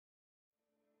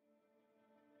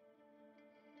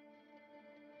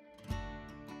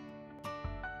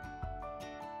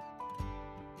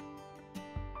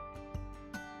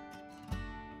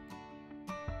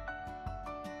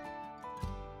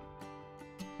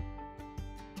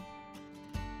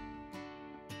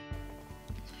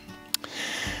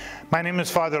My name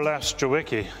is Father Les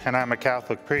Jawicki, and I'm a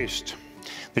Catholic priest.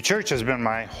 The church has been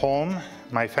my home,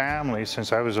 my family,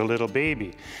 since I was a little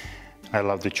baby. I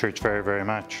love the church very, very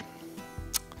much.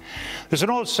 There's an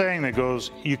old saying that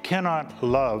goes, you cannot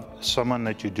love someone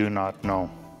that you do not know.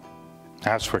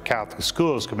 That's where Catholic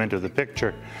schools come into the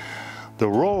picture. The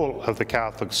role of the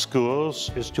Catholic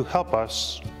schools is to help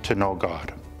us to know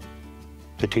God,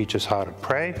 to teach us how to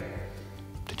pray,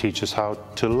 to teach us how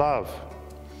to love,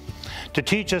 to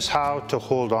teach us how to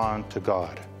hold on to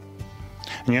God.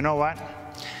 And you know what?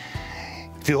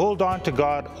 If you hold on to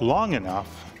God long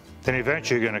enough, then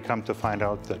eventually you're going to come to find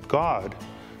out that God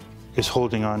is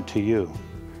holding on to you.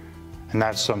 And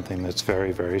that's something that's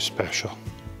very, very special.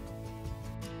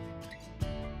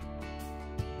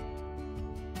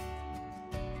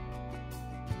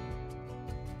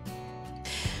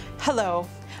 Hello,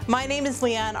 my name is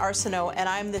Leanne Arsenault, and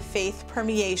I'm the Faith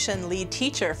Permeation Lead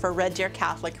Teacher for Red Deer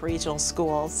Catholic Regional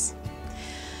Schools.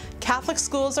 Catholic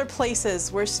schools are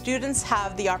places where students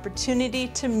have the opportunity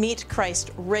to meet Christ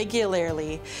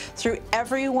regularly through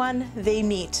everyone they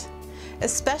meet,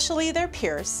 especially their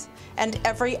peers and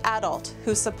every adult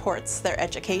who supports their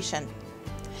education.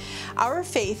 Our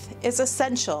faith is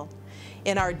essential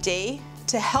in our day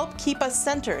to help keep us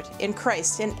centered in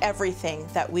Christ in everything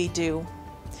that we do.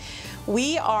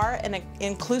 We are an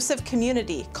inclusive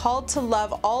community called to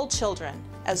love all children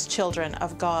as children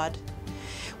of God.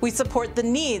 We support the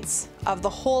needs of the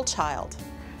whole child,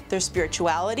 their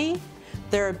spirituality,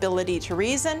 their ability to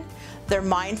reason, their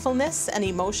mindfulness and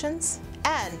emotions,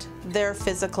 and their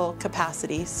physical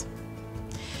capacities.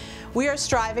 We are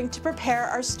striving to prepare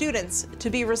our students to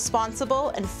be responsible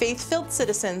and faith-filled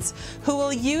citizens who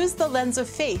will use the lens of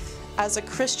faith as a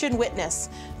Christian witness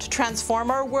to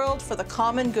transform our world for the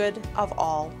common good of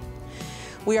all.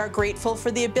 We are grateful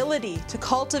for the ability to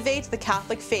cultivate the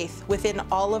Catholic faith within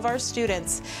all of our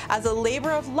students as a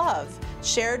labor of love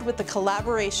shared with the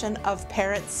collaboration of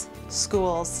parents,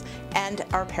 schools, and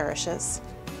our parishes.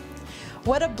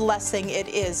 What a blessing it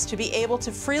is to be able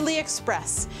to freely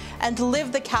express and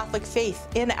live the Catholic faith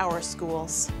in our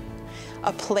schools.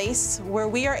 A place where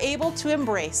we are able to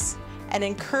embrace and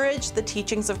encourage the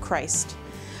teachings of Christ,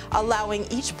 allowing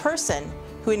each person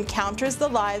who encounters the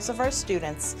lives of our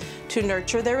students to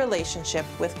nurture their relationship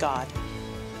with God.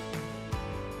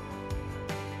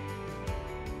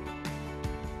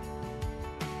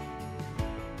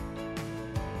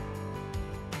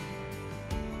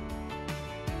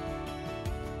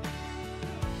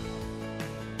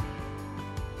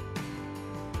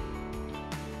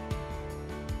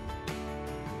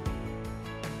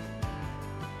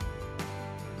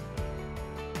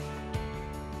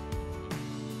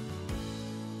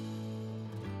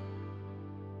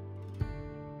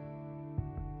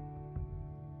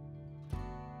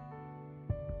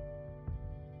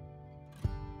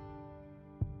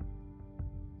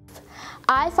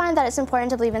 I find that it's important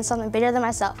to believe in something bigger than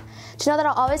myself, to know that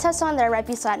I'll always have someone there right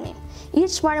beside me.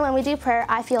 Each morning when we do prayer,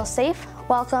 I feel safe,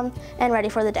 welcome, and ready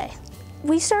for the day.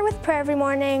 We start with prayer every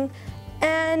morning,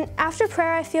 and after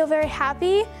prayer I feel very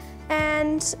happy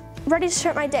and ready to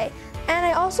start my day. And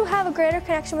I also have a greater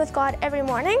connection with God every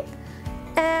morning,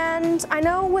 and I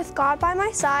know with God by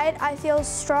my side, I feel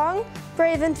strong,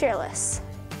 brave, and fearless.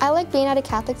 I like being at a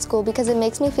Catholic school because it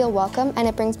makes me feel welcome and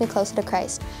it brings me closer to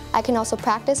Christ. I can also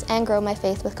practice and grow my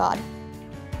faith with God.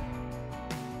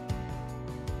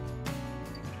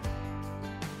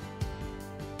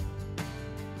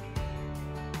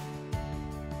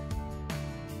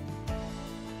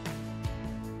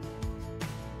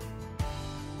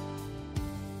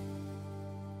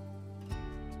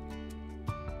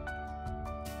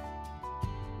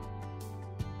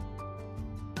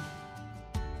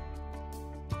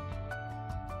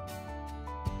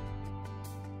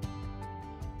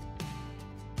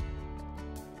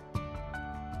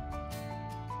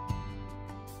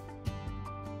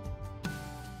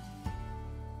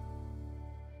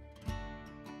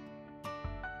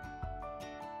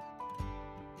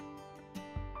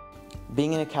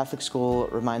 Being in a Catholic school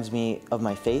reminds me of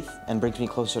my faith and brings me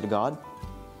closer to God.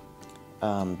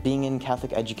 Being in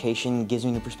Catholic education gives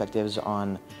me new perspectives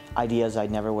on ideas I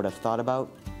never would have thought about.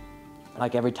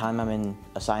 Like every time I'm in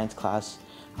a science class,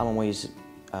 I'm always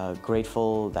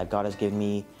grateful that God has given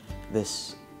me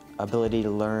this ability to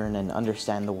learn and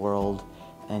understand the world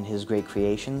and His great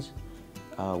creations.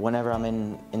 Whenever I'm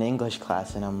in an English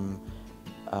class and I'm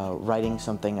writing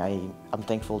something, I'm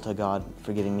thankful to God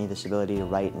for giving me this ability to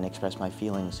write and express my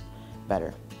feelings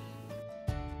better.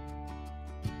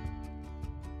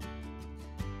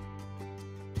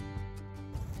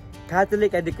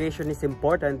 Catholic education is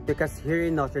important because here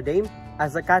in Notre Dame,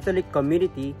 as a Catholic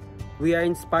community, We are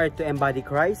inspired to embody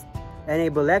Christ,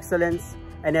 enable excellence,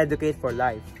 and educate for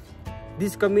life.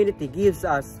 This community gives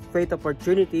us faith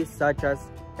opportunities such as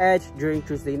Edge during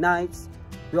Tuesday nights.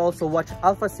 We also watch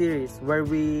Alpha series where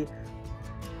we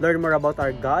learn more about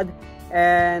our God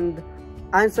and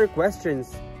answer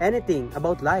questions, anything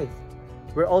about life.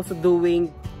 We're also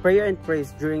doing prayer and praise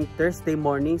during Thursday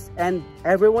mornings, and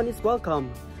everyone is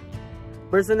welcome.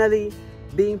 Personally,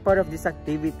 being part of these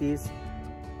activities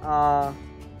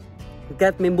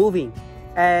get me moving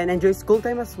and enjoy school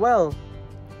time as well.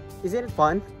 Isn't it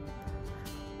fun?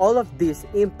 All of this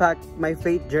impact my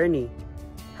faith journey,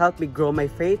 help me grow my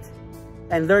faith,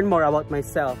 and learn more about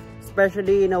myself,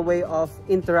 especially in a way of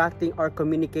interacting or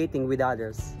communicating with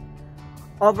others.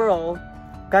 Overall,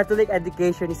 Catholic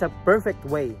education is a perfect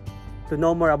way to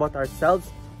know more about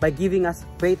ourselves by giving us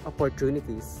faith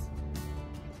opportunities.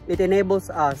 It enables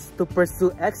us to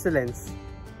pursue excellence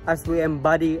as we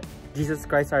embody Jesus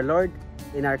Christ our Lord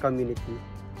in our community.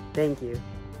 Thank you.